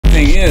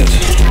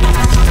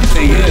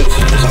thing is,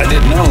 I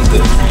didn't know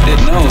that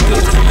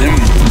them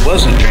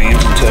wasn't dreams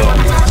until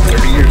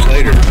 30 years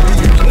later.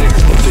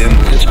 But then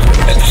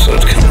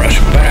episodes come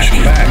rushing back.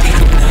 30 years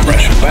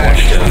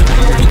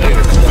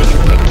later.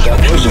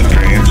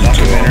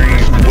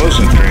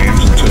 Wasn't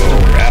dreams until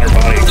outer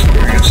body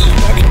experience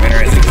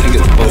documentary. I think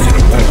it's both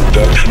in one.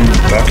 Abduction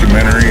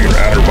documentary,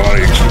 outer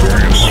body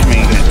experience. I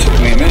mean, it took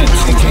me a minute to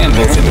sink in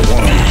both into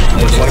one.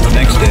 It was like the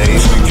next day.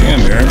 Sink in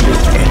there.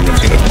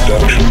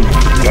 Abduction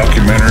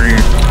documentary.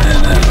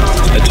 And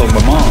I told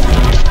my mom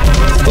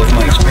both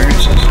my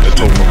experiences. I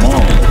told my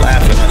mom.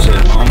 Laughing, I said,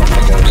 Mom, I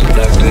think I was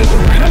abducted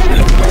or had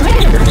my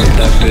experience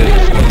abducted.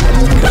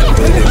 Because I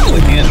really didn't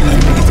click in.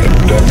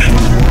 Abduction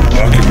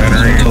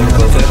documentary. So I told her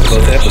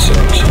both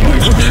episodes.